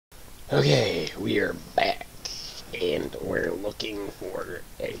Okay, we are back, and we're looking for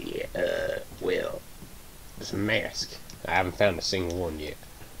well, this mask. I haven't found a single one yet.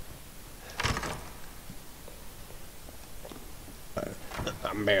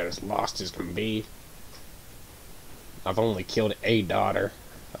 I'm about as lost as can be. I've only killed a daughter.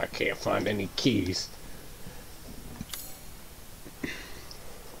 I can't find any keys.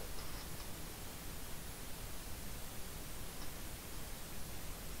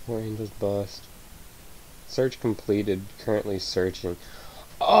 Four Angels bust. Search completed. Currently searching.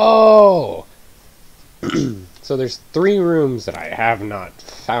 Oh! So there's 3 rooms that I have not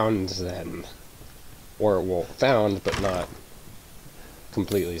found then. Or, well, found, but not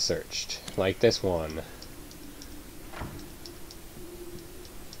completely searched. Like this one.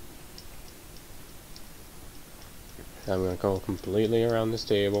 I'm gonna go completely around this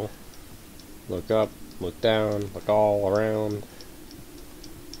table. Look up, look down, look all around.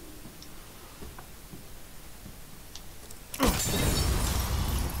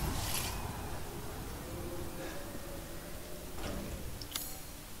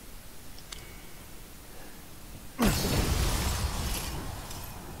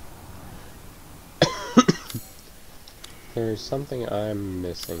 There's something I'm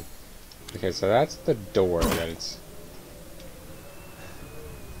missing. Okay, so that's the door that it's...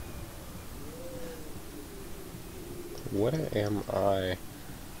 What am I?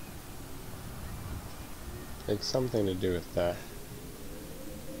 It's something to do with that.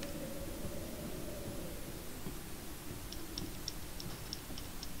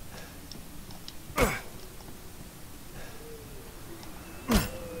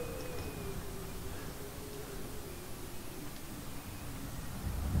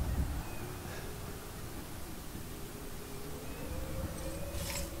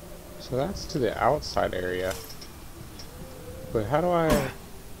 So that's to the outside area. But how do I...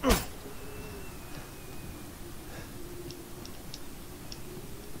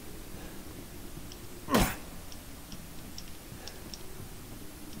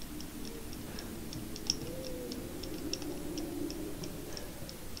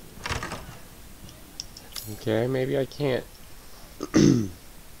 Okay, maybe I can't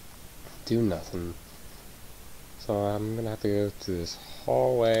do nothing. So I'm gonna have to go to this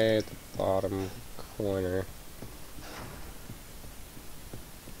hallway at the bottom corner.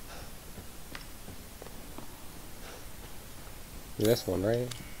 This one, right?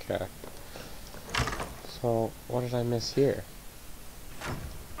 Okay. So, what did I miss here?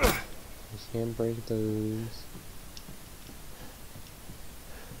 You can't break those.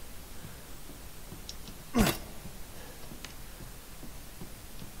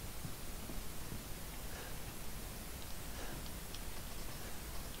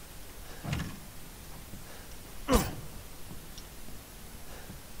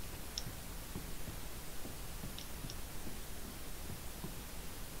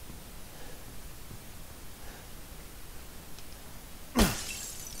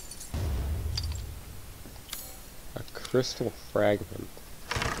 A crystal fragment.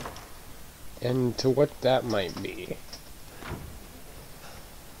 And to what that might be.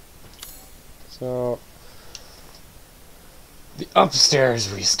 So, the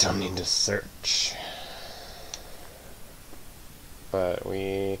upstairs we still need to search. But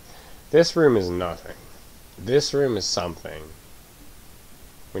this room is nothing. This room is something.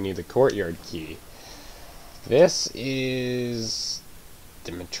 We need the courtyard key. This is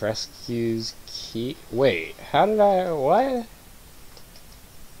Dimitrescu's key. Wait, how did I... what?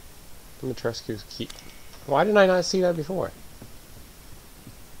 Dimitrescu's key. Why did I not see that before?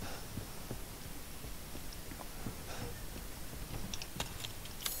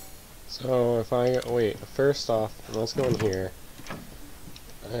 So if I... wait, first off, let's go in here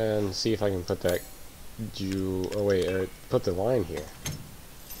and see if I can put that or put the line here.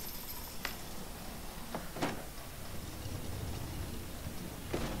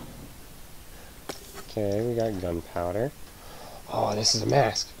 Okay, we got gunpowder. Oh, this is a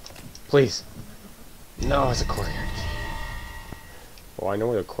mask. Please. No, it's a courtyard key. Well, I know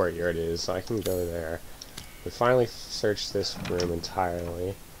where the courtyard is, so I can go there. We finally searched this room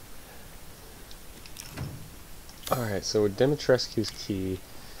entirely. Alright, so with Dimitrescu's key,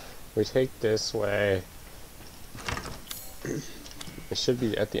 we take this way. It should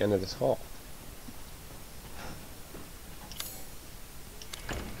be at the end of this hall.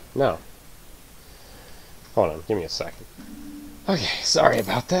 No. Hold on, give me a second. Okay, sorry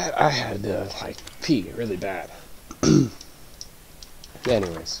about that. I had to, pee really bad.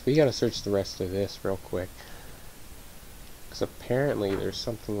 Anyways, we gotta search the rest of this real quick. Because apparently there's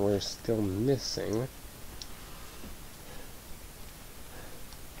something we're still missing.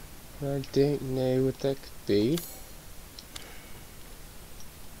 I don't know what that could be.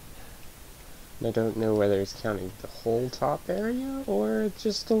 I don't know whether it's counting the whole top area or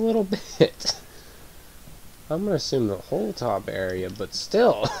just a little bit. I'm gonna assume the whole top area, but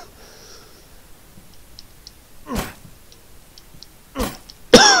still.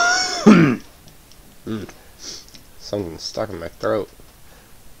 Something's stuck in my throat.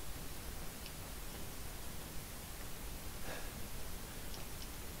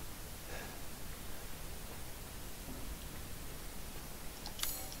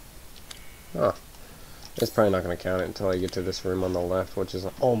 Oh. It's probably not going to count it until I get to this room on the left, which is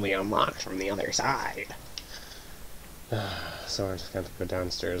only unlocked from the other side. So I just got to go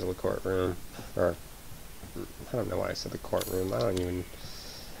downstairs to the courtroom. Or, I don't know why I said the courtroom. I don't even...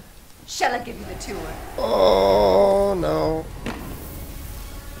 Shall I give you the tour? Oh, no.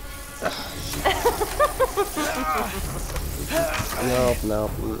 Nope,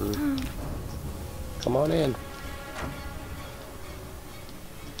 nope. Come on in.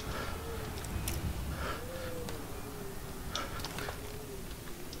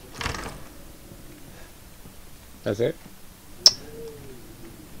 That's it?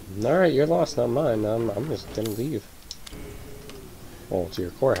 Alright, you're lost, not mine. I'm just gonna leave. Well, to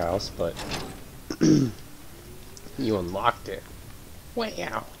your courthouse, but... you unlocked it.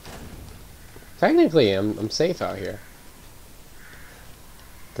 Wow. Technically, I'm safe out here.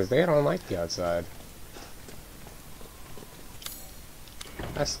 Because they don't like the outside.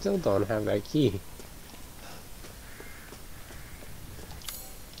 I still don't have that key.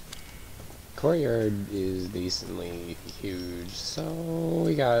 Courtyard is decently huge, so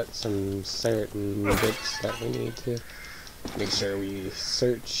we got some certain bits that we need to make sure we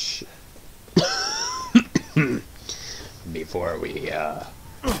search before we we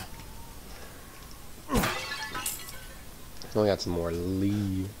got some more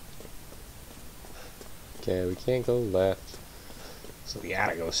leave. Okay, we can't go left, so we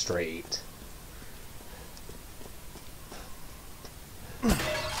gotta go straight.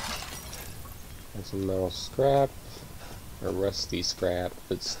 And some metal scrap, or rusty scrap,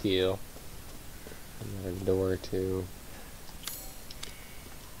 but steel. Another door too.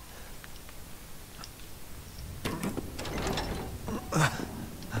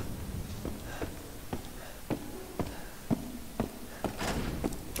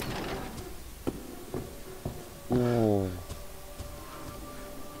 Ooh.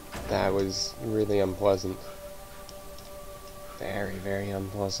 That was really unpleasant. Very, very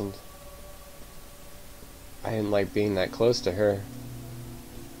unpleasant. I didn't like being that close to her.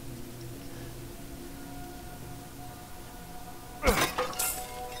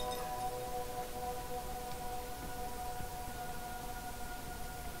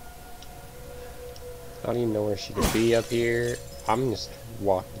 How do you know where she could be up here? I'm just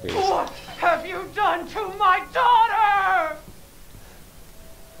walking through this. What have you done to my daughter?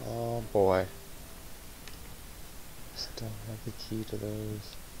 Oh boy. Still have the key to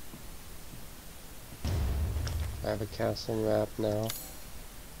those. I have a castle map now.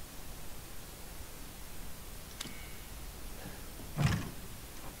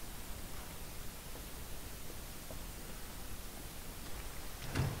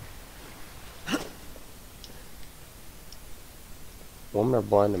 Women are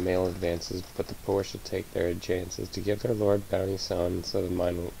blind to male advances, but the poor should take their chances to give their lord bounty son, so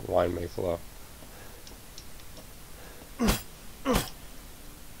the wine may flow.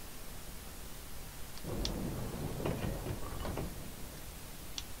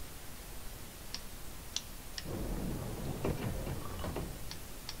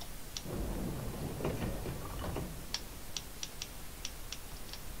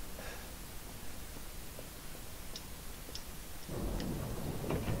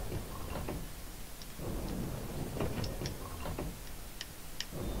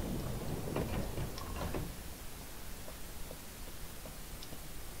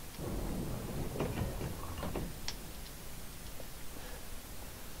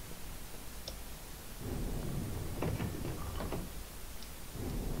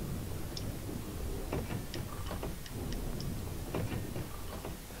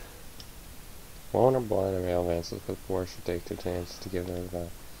 Women are blind to male advances, but the poor should take their chances to give their bounty.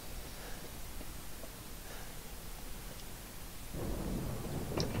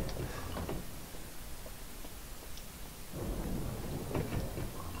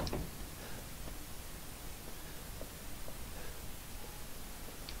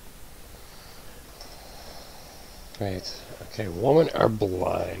 Right. Okay, women are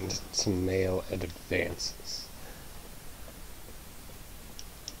blind to male advances.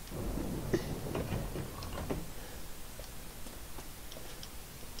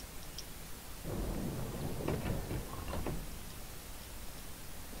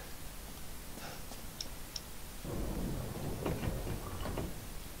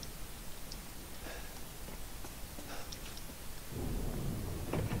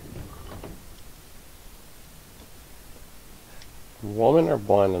 Women are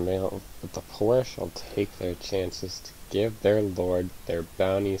blind and male, but the poor shall take their chances to give their lord their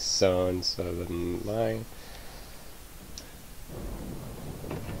bounty sown, so the mine.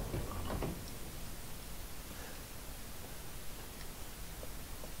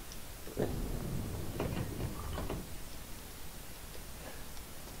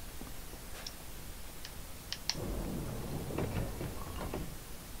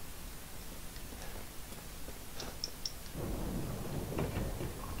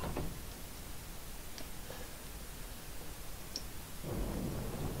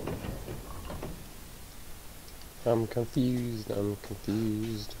 I'm confused, I'm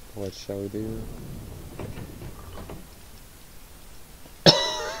confused. What shall we do?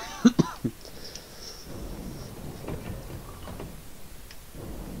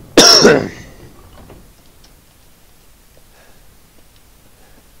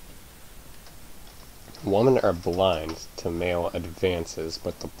 Women are blind to male advances,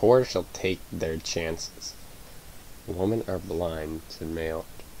 but the poor shall take their chances. Women are blind to male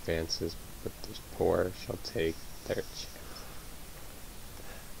advances, but the poor shall take their chances.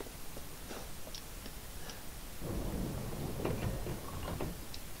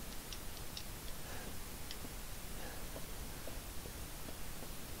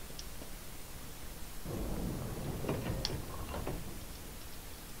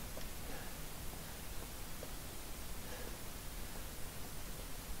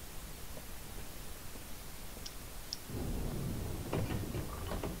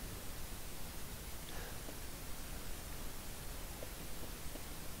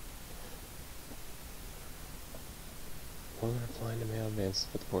 Women are blind to male advances,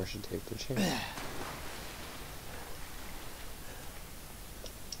 but the poor should take their chances.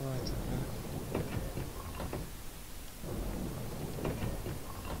 What?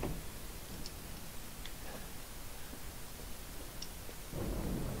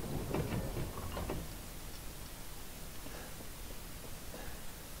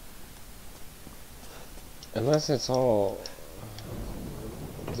 Unless it's all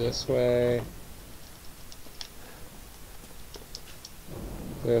this way,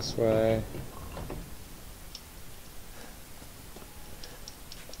 this way,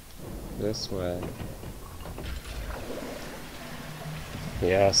 this way.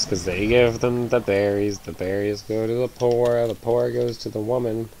 Yes, because they give them the berries go to the poor goes to the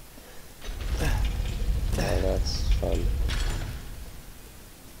woman. Oh, that's fun.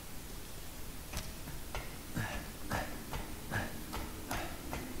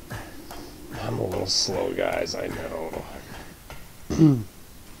 I'm a little slow, guys, I know.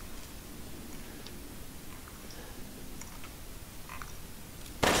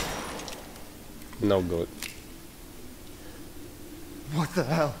 No good. What the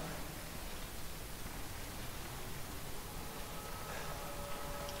hell?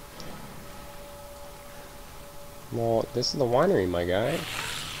 Well, this is the winery, my guy.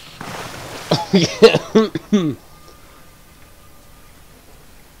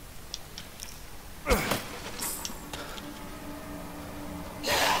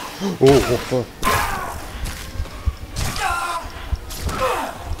 Oh,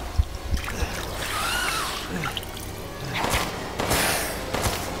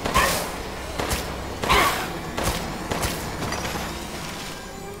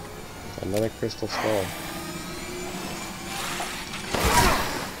 another crystal skull.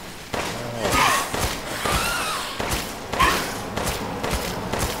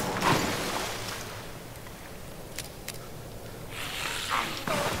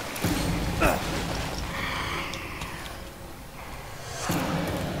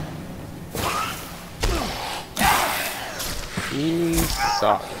 You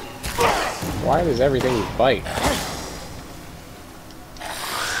suck. Why does everything bite?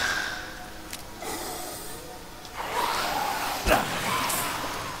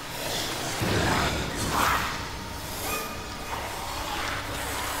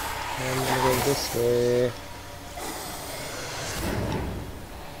 I'm gonna go this way.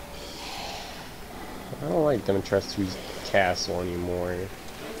 I don't like Dimitrescu's castle anymore.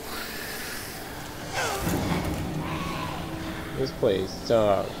 This place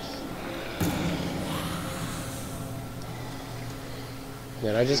sucks.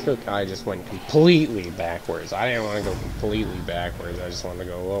 Man, I just went completely backwards. I didn't want to go completely backwards. I just wanted to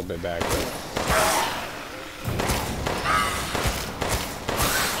go a little bit backwards.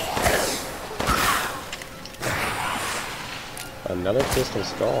 Another crystal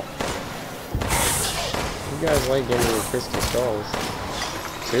skull. You guys like getting the crystal skulls.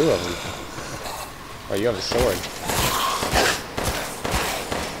 2 of them. Oh, you have a sword.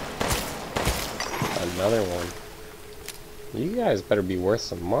 Another one. You guys better be worth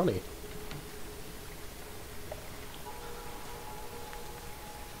some money.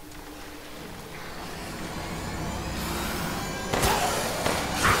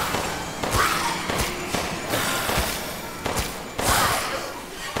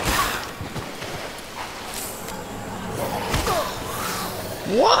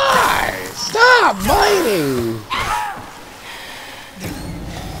 Why? Stop biting!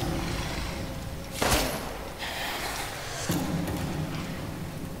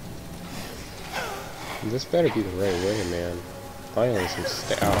 This better be the right way, man. Finally some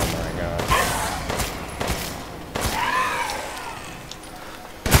oh my god.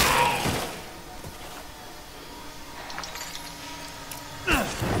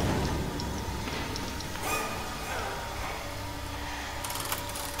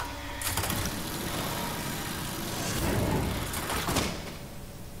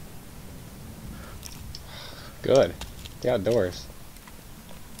 Good. The outdoors.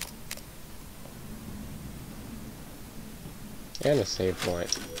 And a save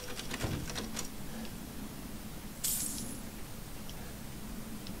point.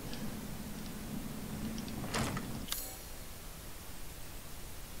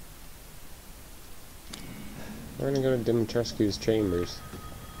 We're gonna go to Dimitrescu's chambers.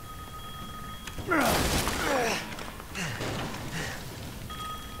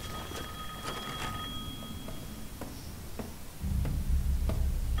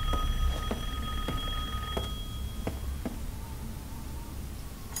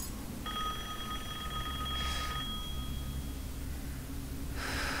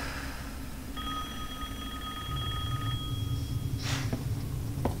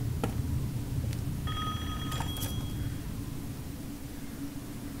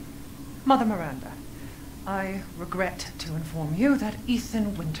 Mother Miranda, I regret to inform you that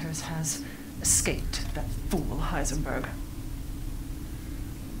Ethan Winters has escaped that fool Heisenberg.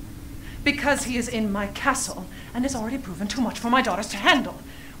 Because he is in my castle and has already proven too much for my daughters to handle.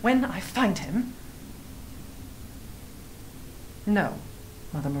 When I find him... No,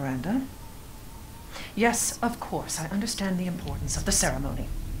 Mother Miranda. Yes, of course, I understand the importance of the ceremony.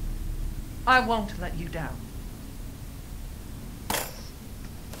 I won't let you down.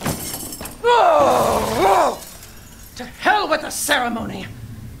 To hell with the ceremony!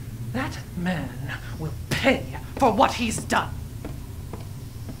 That man will pay for what he's done.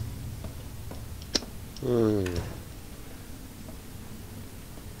 We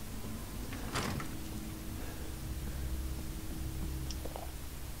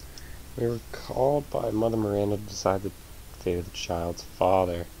were called by Mother Miranda to decide the fate of the child's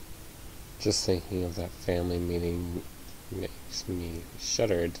father. Just thinking of that family meeting makes me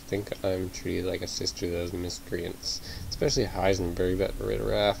shudder to think I'm treated like a sister to those miscreants. Especially Heisenberg, that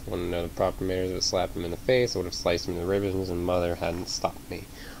riff wouldn't know the proper manners, would slap him in the face, I would have sliced him into ribbons, and Mother hadn't stopped me.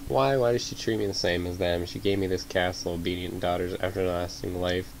 Why did she treat me the same as them? She gave me this castle, obedient daughters, everlasting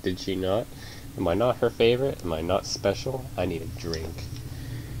life, did she not? Am I not her favorite? Am I not special? I need a drink.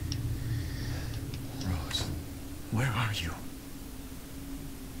 Rose, where are you?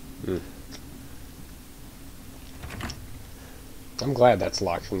 I'm glad that's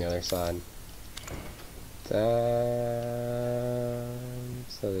locked from the other side.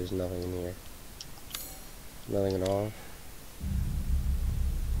 So there's nothing in here. Nothing at all.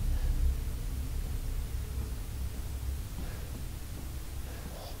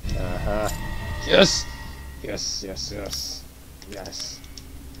 Yes! Yes, yes, yes. Yes.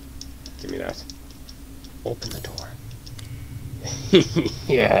 Give me that. Open the door.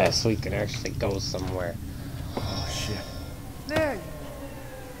 Yes, we can actually go somewhere. Oh, shit. There you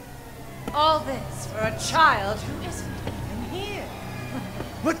are. All this for a child who isn't even here.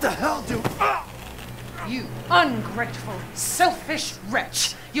 What the hell, dude? Ah! You ungrateful, selfish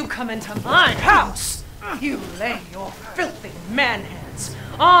wretch! You come into my house! You lay your filthy man hands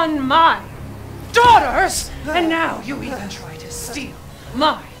on my daughters! And now you even try to steal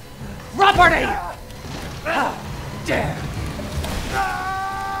my property! How dare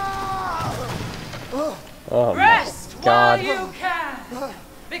Oh Rest my God. while you can!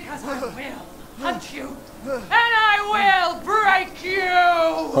 Because I will hunt you! And I will break you!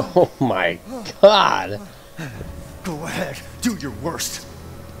 Oh my God. Go ahead, do your worst.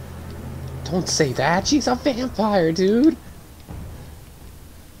 Don't say that. She's a vampire, dude.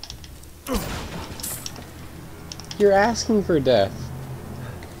 You're asking for death.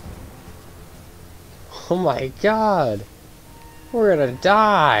 Oh my God. We're gonna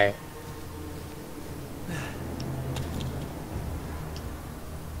die.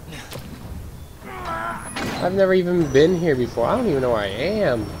 I've never even been here before. I don't even know where I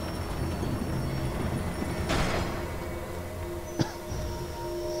am.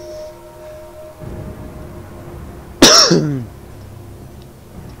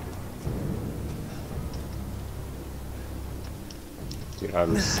 Dude,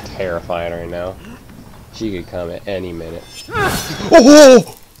 I'm just terrified right now. She could come at any minute.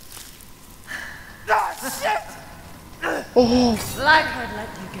 Oh! Oh! Like I'd let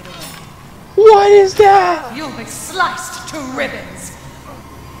you get away. What is that? You'll be sliced to ribbons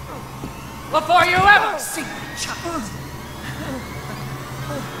before you ever see the child.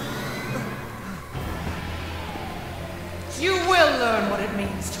 You will learn what it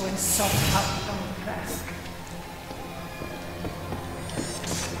means to insult our own mask.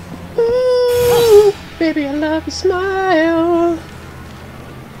 Ooh, baby, I love your smile.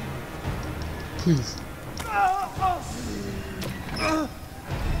 Please.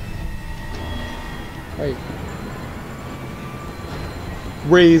 Right.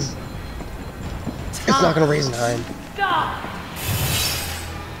 Raise. It's not gonna raise in time. God!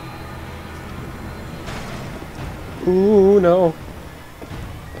 Ooh, no.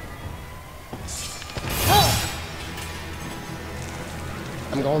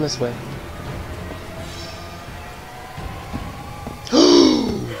 I'm going this way.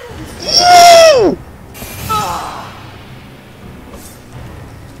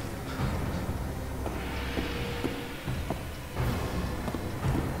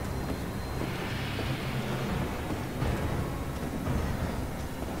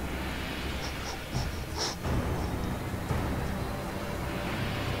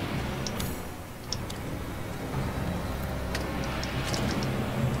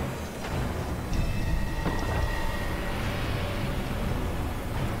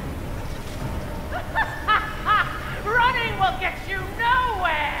 Running will get you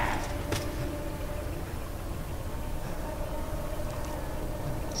nowhere!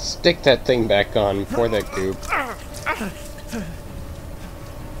 Stick that thing back on before that goop.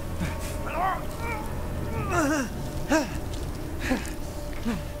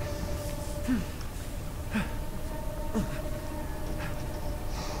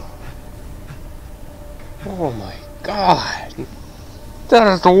 Oh my god. That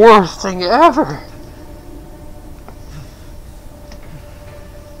is the worst thing ever.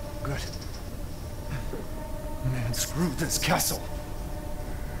 Good. Man, screw this castle.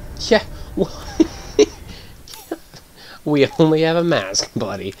 Yeah. We only have a mask,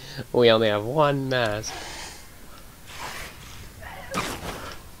 buddy. We only have one mask.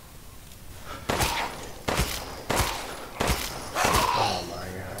 Oh my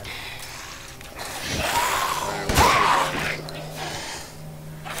god.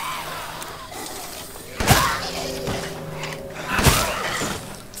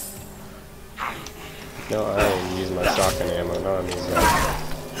 No, I didn't use my shotgun ammo, not on these guys.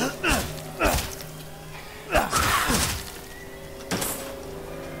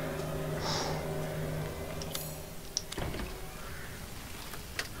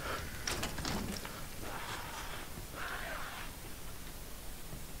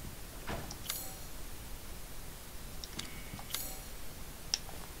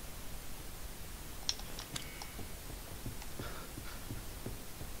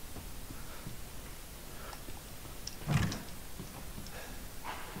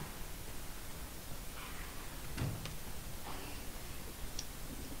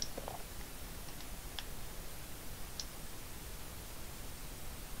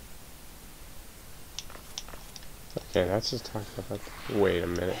 Okay, let's just talk about that. Wait a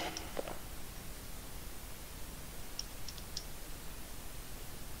minute.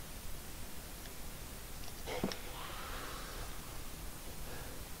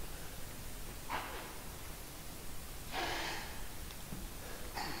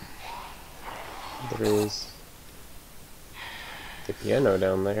 There's the piano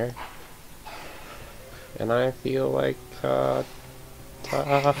down there. And I feel like,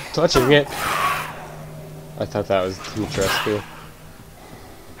 touching it. I thought that was Dimitrescu.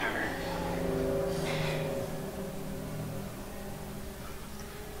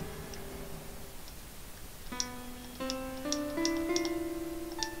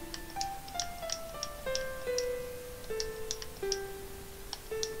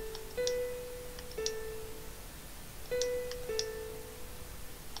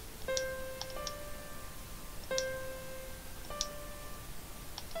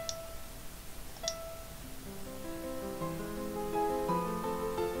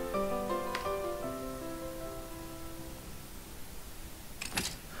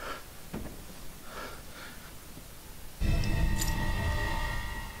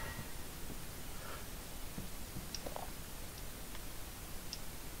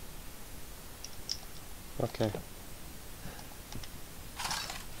 Okay.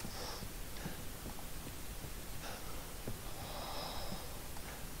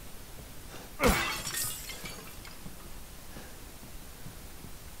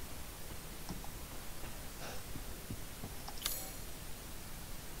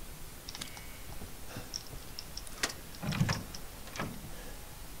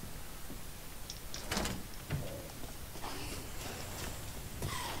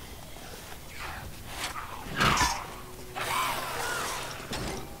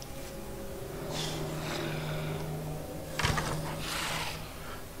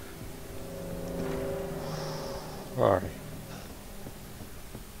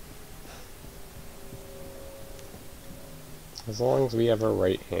 As long as we have a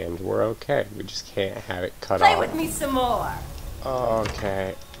right hand, we're okay. We just can't have it cut Play off. with me some more.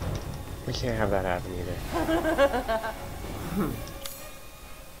 Okay. We can't have that happen either.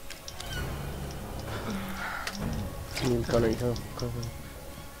 Can you go?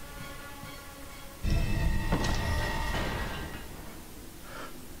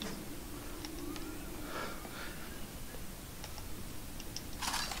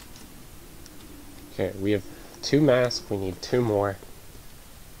 Okay, we have 2 masks, we need 2 more.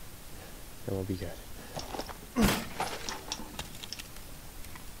 And we'll be good.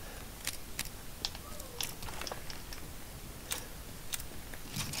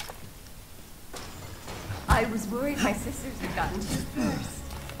 I was worried my sisters had gotten to you first.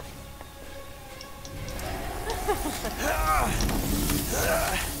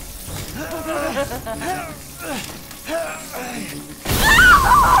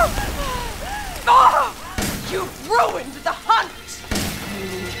 You've ruined the hunt!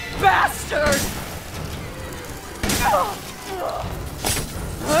 You bastard! No!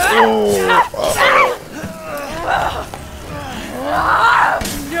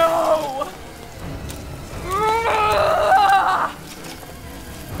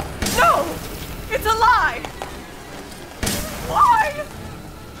 No! It's a lie! Why?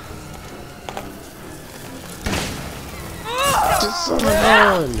 Just son of a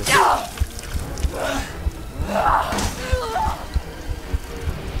gun!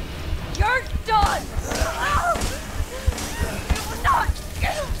 You're done! You will not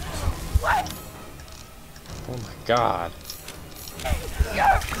get away! Oh my god.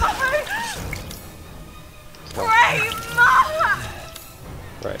 You're my brave mama!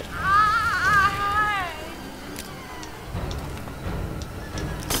 Right.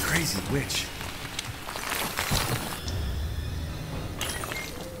 Crazy witch.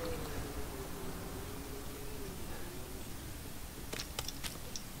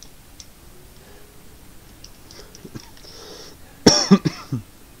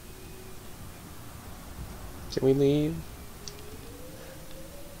 Can we leave?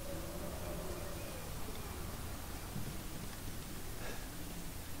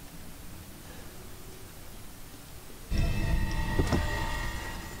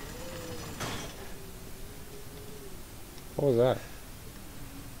 What was that?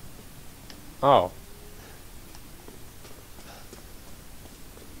 Oh.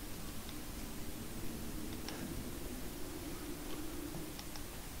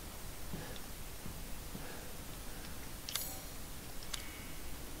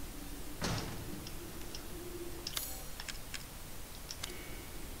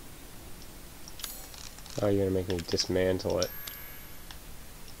 Oh, you're gonna make me dismantle it.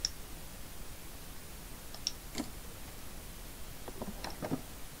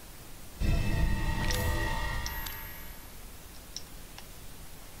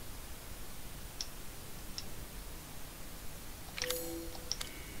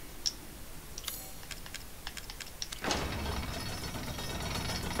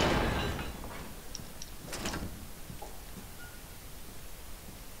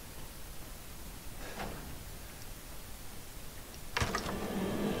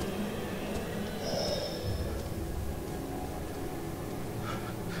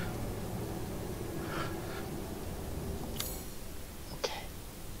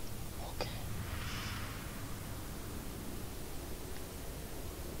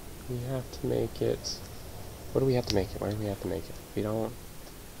 We have to make it... What do we have to make it? Where do we have to make it? We don't...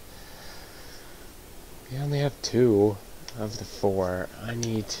 We only have 2 of the 4. I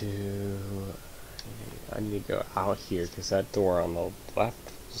need to go out here because that door on the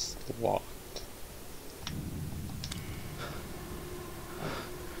left is locked.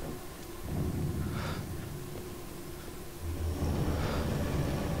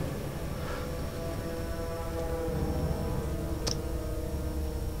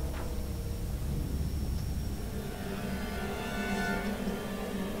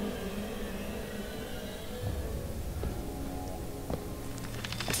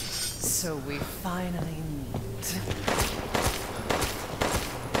 So we finally meet.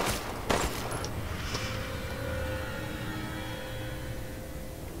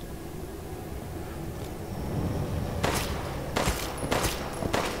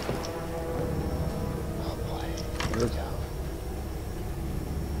 Oh boy, here we go.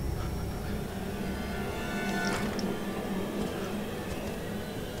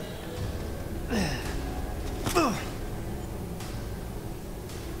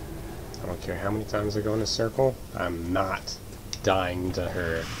 I don't care how many times I go in a circle, I'm not dying to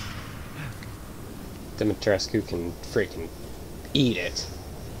her. Dimitrescu can freaking eat it.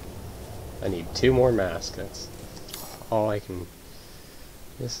 I need 2 more masks. all I can...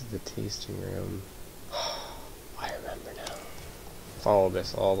 This is the tasting room. I remember now. Follow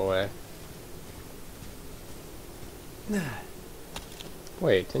this all the way.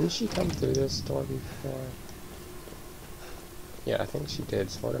 Wait, didn't she come through this door before? Yeah, I think she did,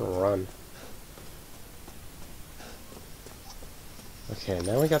 so we're gonna run. Okay,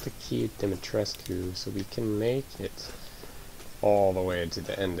 now we got the key to Dimitrescu, so we can make it all the way to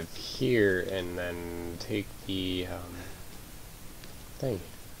the end of here, and then take the, thing.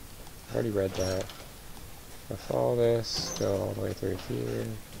 I've already read that. I'll follow this, go all the way through here,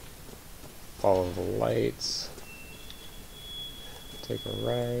 follow the lights, take a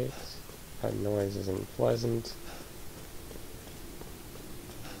right, that noise isn't pleasant,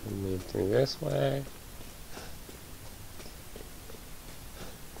 and move through this way.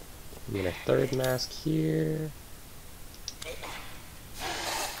 And then a third mask here.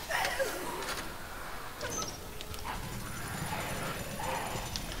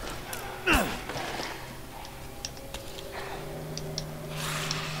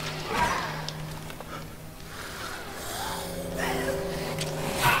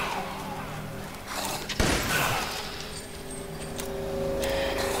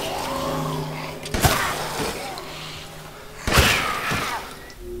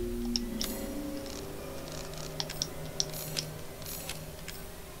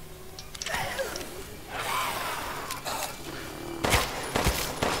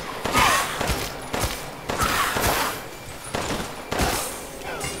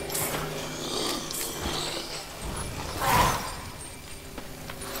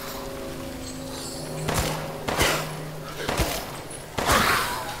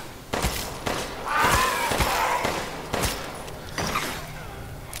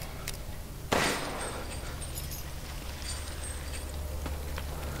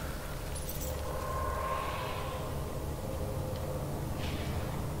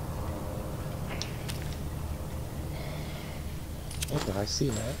 Oh, I see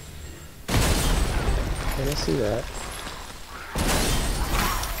that. And I see that.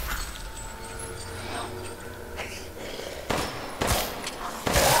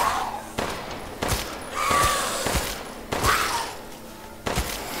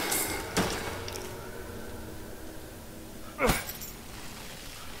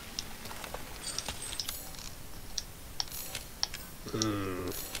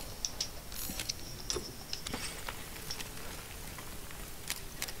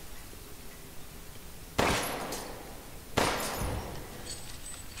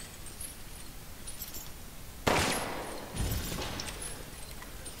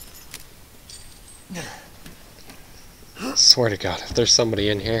 Swear to God, if there's somebody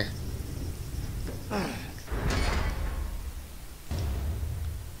in here.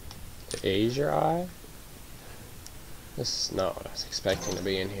 Azure Eye? This is not what I was expecting to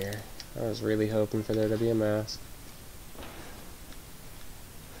be in here. I was really hoping for there to be a mask.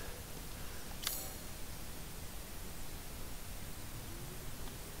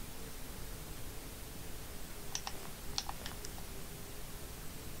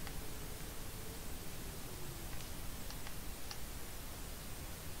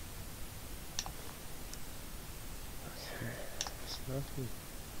 Nothing.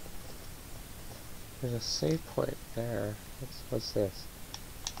 There's a save point there. What's this?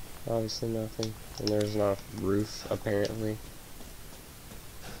 Obviously nothing. And there's not a roof, apparently.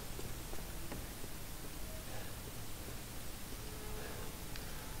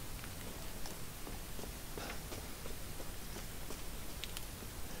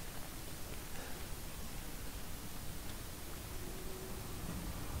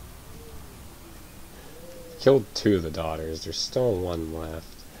 Killed 2 of the daughters. There's still 1 left.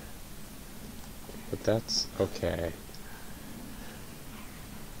 But that's okay.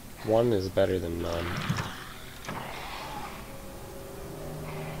 1 is better than none.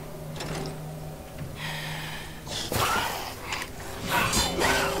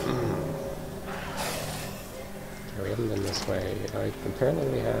 We haven't been this way. Apparently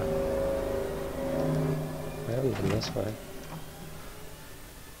we have. We haven't been this way.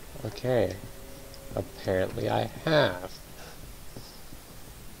 Okay. Apparently I have.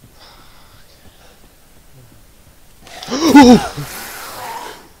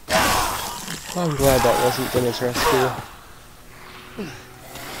 I'm glad that wasn't Dimitrescu.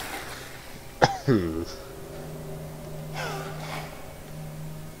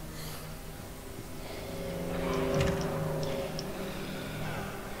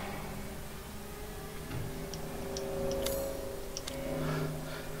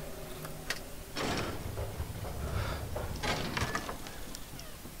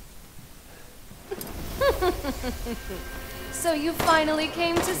 So you finally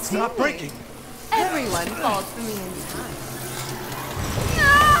came to It's see not me. breaking. Everyone falls for me in time.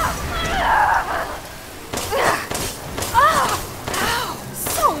 Ow!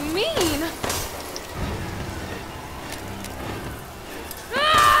 So mean!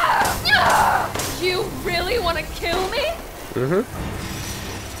 You really want to kill me? Mm-hmm.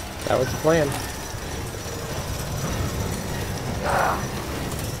 That was the plan.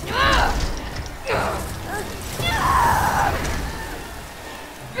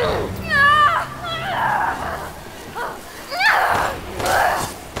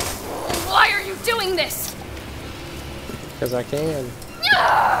 Why are you doing this? Because I can.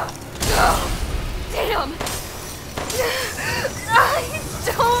 Damn! I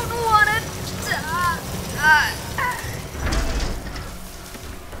don't want to die.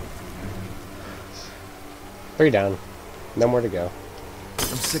 3 down. No more to go.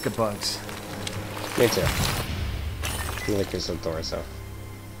 I'm sick of bugs. Me too. Lick your torso.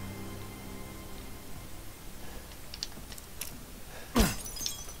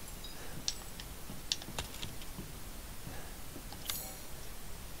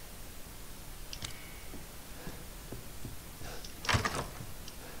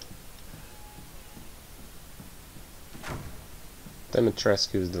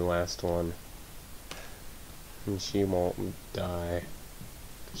 Dimitrescu's the last one. And she won't die.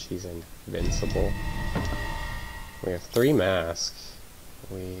 She's invincible. We have 3 masks.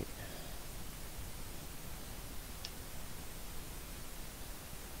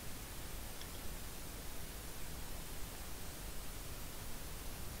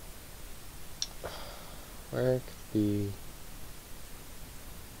 Where could be...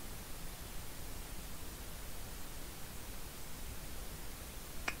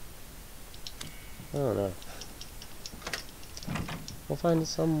 I don't know. We'll find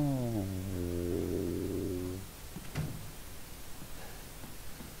some...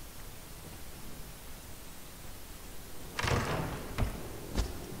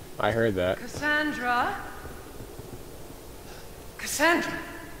 I heard that. Cassandra? Cassandra?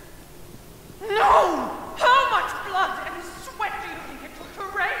 No! How much blood and sweat do you think it took to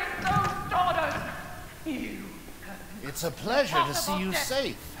raise those daughters? You have It's a pleasure to see you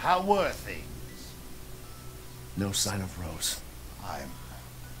safe. How were things? No sign of Rose. I'm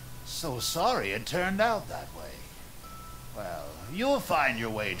so sorry it turned out that way. Well, you'll find your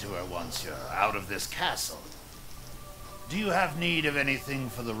way to her once you're out of this castle. Do you have need of anything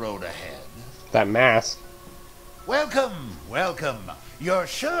for the road ahead? That mask. Welcome, welcome. You're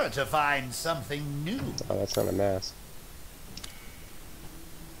sure to find something new. Oh, that's not a mask.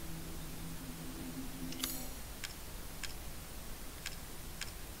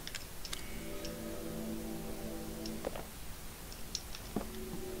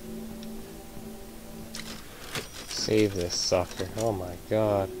 Save this sucker. Oh my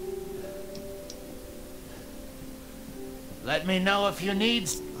god. Let me know if you need...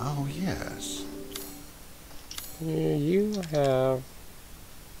 Oh, yes. You have...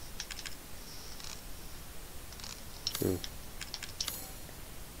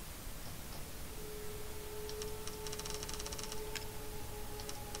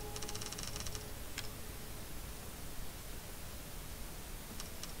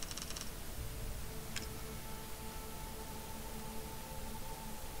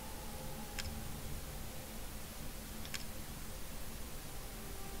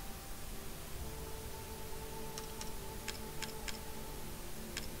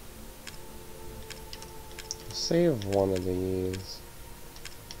 Save one of these.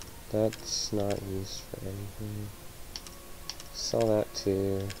 That's not used for anything. Sell that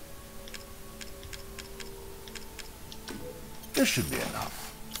too. This should be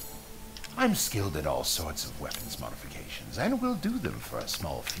enough. I'm skilled at all sorts of weapons modifications, and will do them for a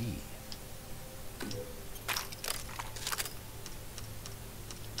small fee.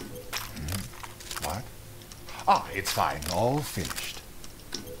 What? Ah, it's fine. All finished.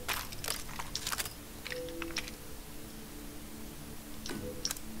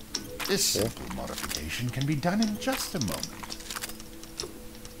 This simple modification can be done in just a moment.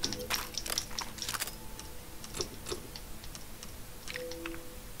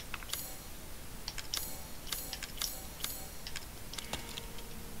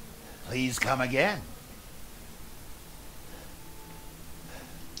 Please come again.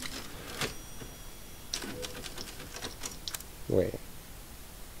 Wait.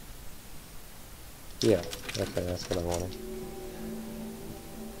 Yeah, okay, that's what I wanted.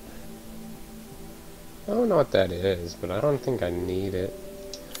 I don't know what that is, but I don't think I need it.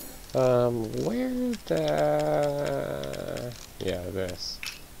 Where the... Yeah, this.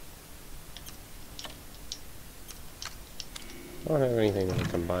 I don't have anything to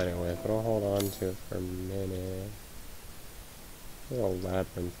combine it with, but I'll hold on to it for a minute. Little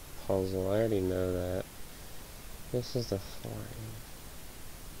labyrinth puzzle, I already know that. This is the flooring.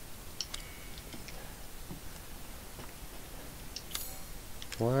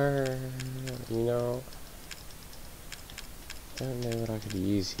 Where, you know, I don't know what I could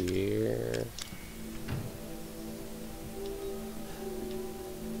use here.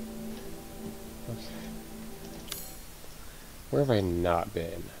 Okay. Where have I not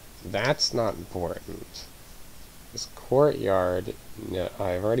been? That's not important. This courtyard, no,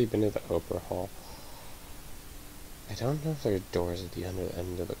 I've already been to the Opera Hall. I don't know if there are doors at the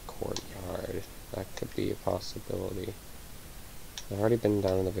end of the courtyard. That could be a possibility. I've already been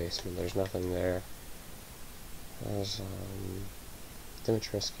down in the basement. There's nothing there. There's,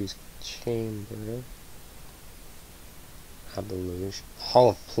 Dimitrescu's chamber. Ablution. Hall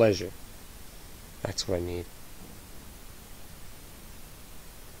of Pleasure. That's what I need.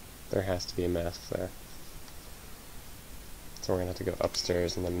 There has to be a mask there. So we're gonna have to go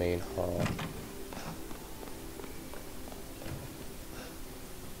upstairs in the main hall.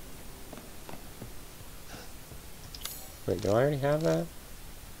 Wait, do I already have that?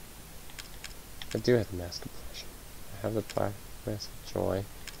 I do have the Mask of Pleasure. I have the Black Mask of Joy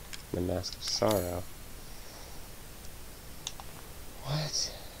and the Mask of Sorrow.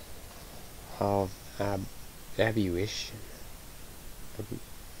 What? Hall of Ablution.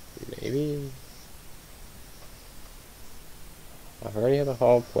 Maybe? I've already had the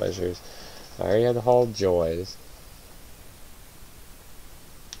Hall of Pleasures. I already had the Hall of Joys.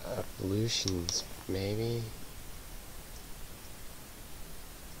 Ablutions, maybe?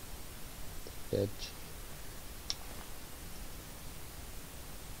 Veg.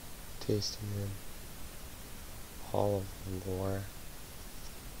 Tasting room. Hall of War.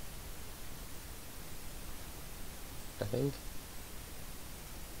 I think.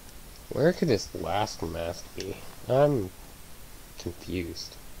 Where could this last mask be? I'm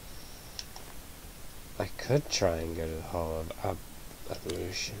confused. I could try and go to the Hall of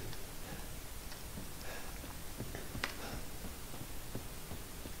Ablution.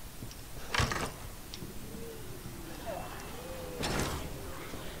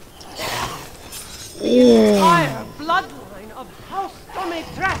 The entire bloodline of House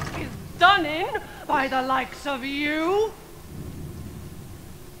Domitresk is done in by the likes of you?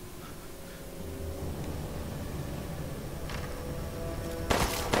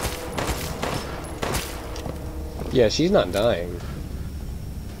 Yeah, she's not dying.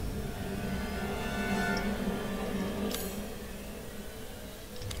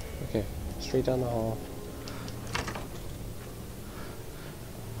 Okay, straight down the hall.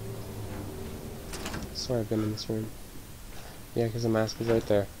 Sorry, I've been in this room. Yeah, because the mask is right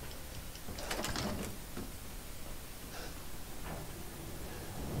there.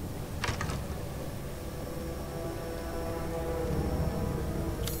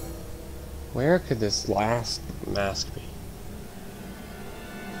 Where could this last mask be?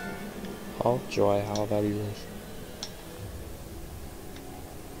 Hall of Joy, Hall of Ablution.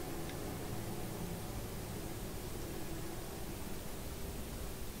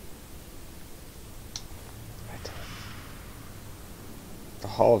 The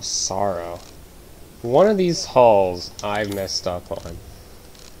Hall of Sorrow. One of these halls I've messed up on.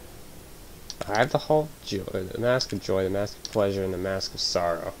 I have the Hall of Joy, the Mask of Joy, the Mask of Pleasure, and the Mask of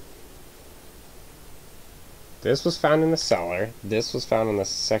Sorrow. This was found in the cellar, this was found on the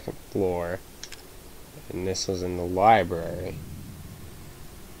second floor, and this was in the library.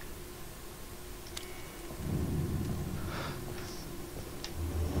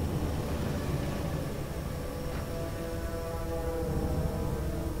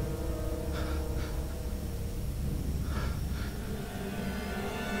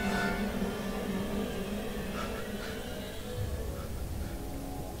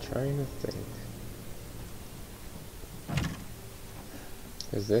 Trying to think.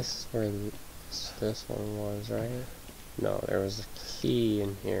 Is this where this one was, right? No, there was a key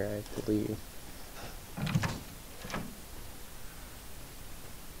in here, I believe.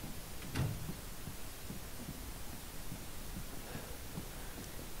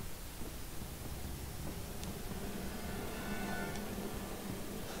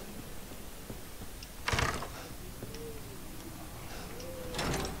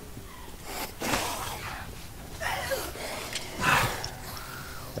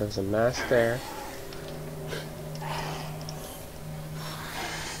 There's a mask there.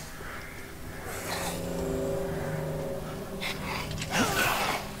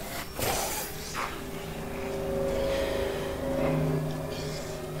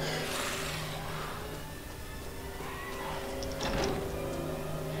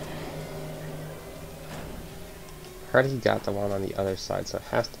 heard he got the one on the other side, so it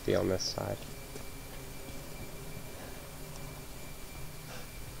has to be on this side.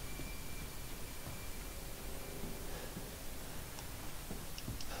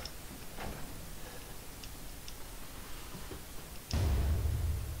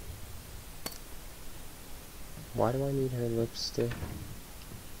 Why do I need her lipstick?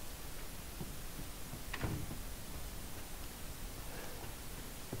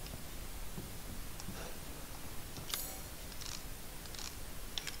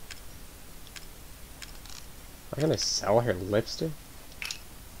 Am I gonna sell her lipstick?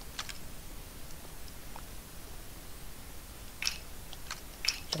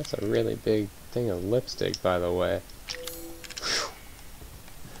 That's a really big thing of lipstick, by the way.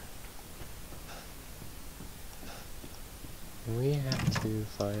 We have to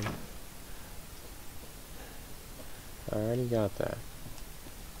find... I already got that.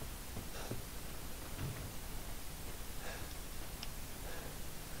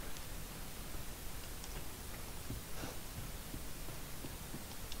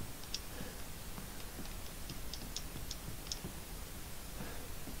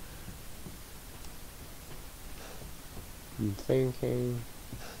 I'm thinking...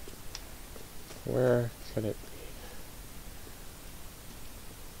 where could it be?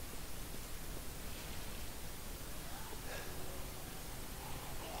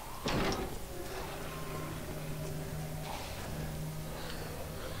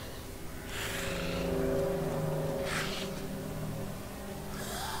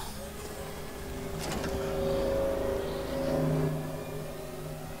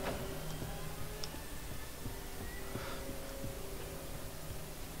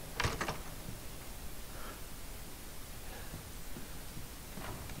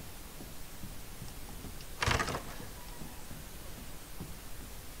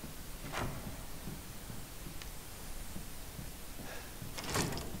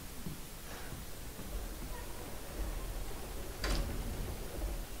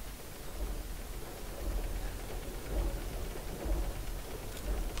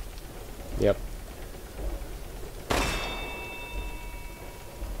 Yep.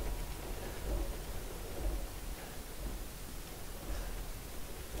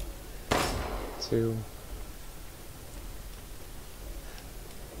 Two.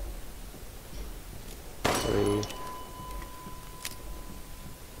 Three.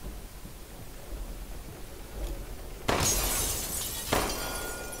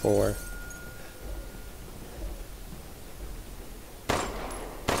 Four.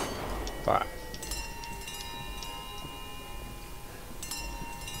 Five.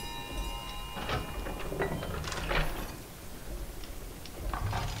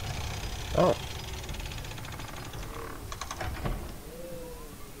 Oh.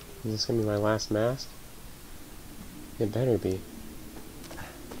 Is this gonna be my last mask? It better be.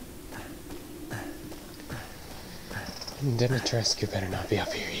 Dimitrescu better not be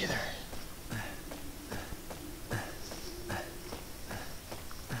up here either.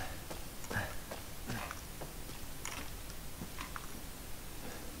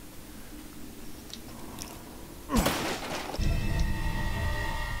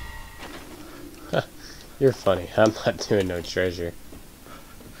 You're funny. I'm not doing no treasure.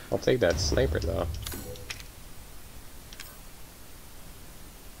 I'll take that sniper though.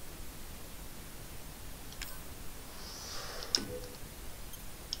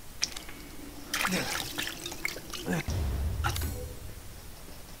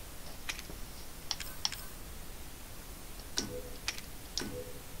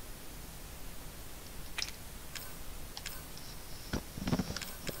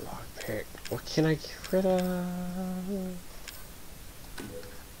 Lockpick. What can I get rid of?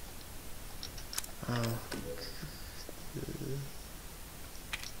 Oh.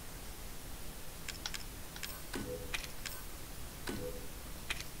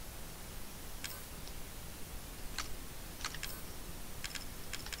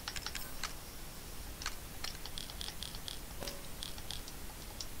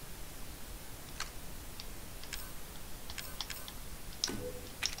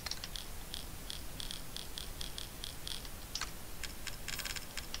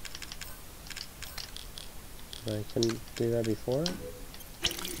 I couldn't do that before?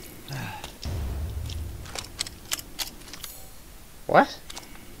 What?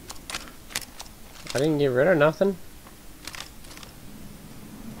 I didn't get rid of nothing?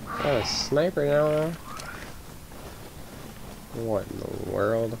 I got a sniper now, though? What in the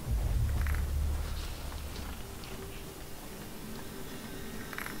world?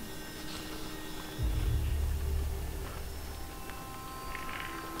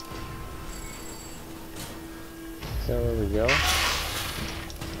 that where we go?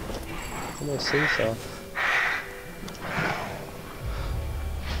 I don't see so.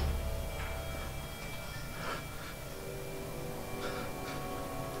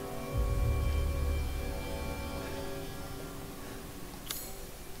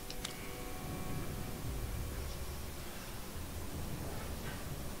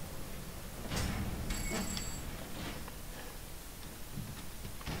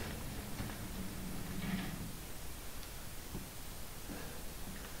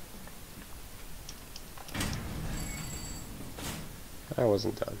 I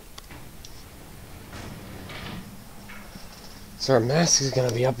wasn't done. So our mask is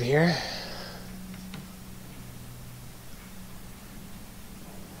gonna be up here.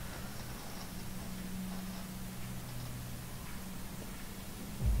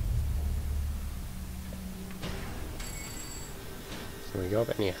 Can we go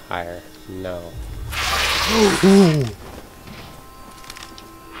up any higher? No.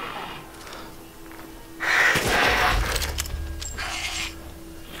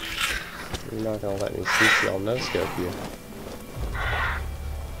 You're not gonna let me CCL no-scope you.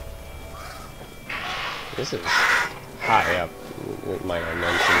 This is high up, might I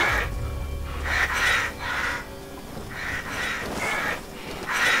mention.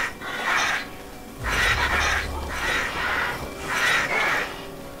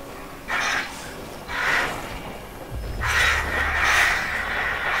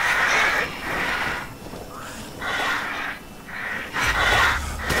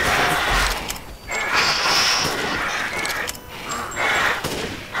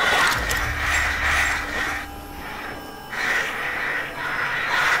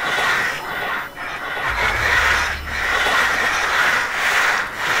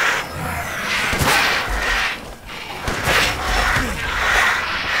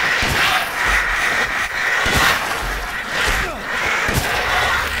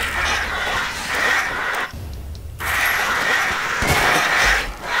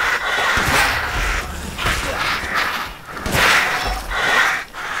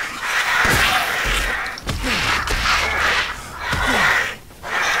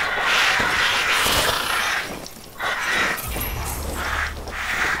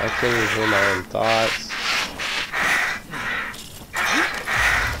 I can't even hear my own thoughts.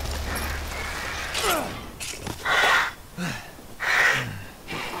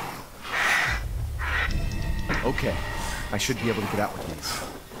 Okay, I should be able to get out with these.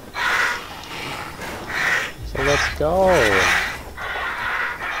 So let's go.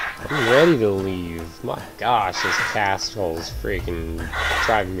 I'm ready to leave. My gosh, this castle is freaking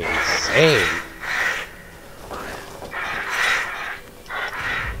driving me insane.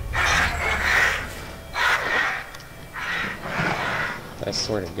 I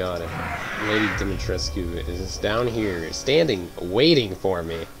swear to God, if Lady Dimitrescu is down here, standing, waiting for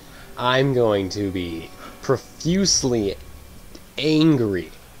me, I'm going to be profusely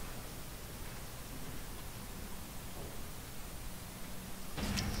angry.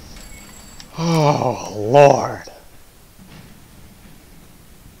 Oh, Lord.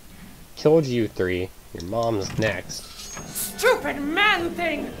 Killed you three. Your mom's next. Stupid man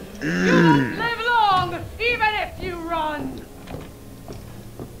thing! You won't live long, even if you run!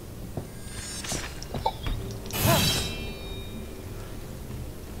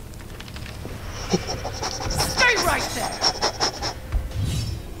 Stay right there!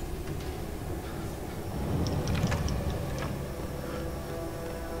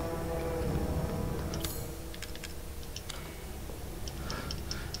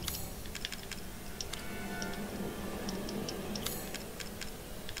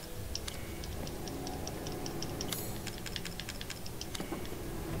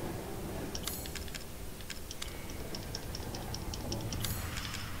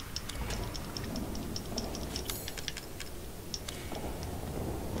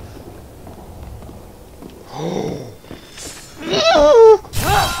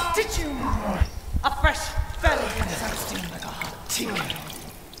 Did you? A fresh belly can steam like a hot tea.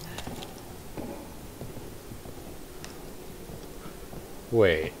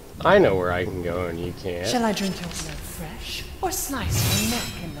 Wait, I know where I can go and you can't. Shall I drink your blood fresh? Or slice your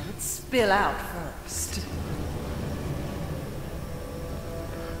neck and let it spill out first?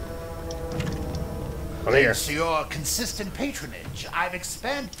 Come here. Thanks to your consistent patronage, I've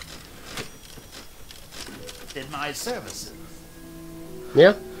expanded my services.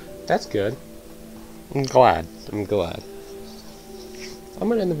 Yeah, that's good. I'm glad. I'm glad. I'm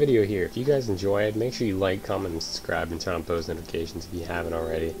gonna end the video here. If you guys enjoyed, make sure you like, comment, and subscribe, and turn on post notifications if you haven't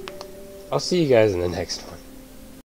already. I'll see you guys in the next one.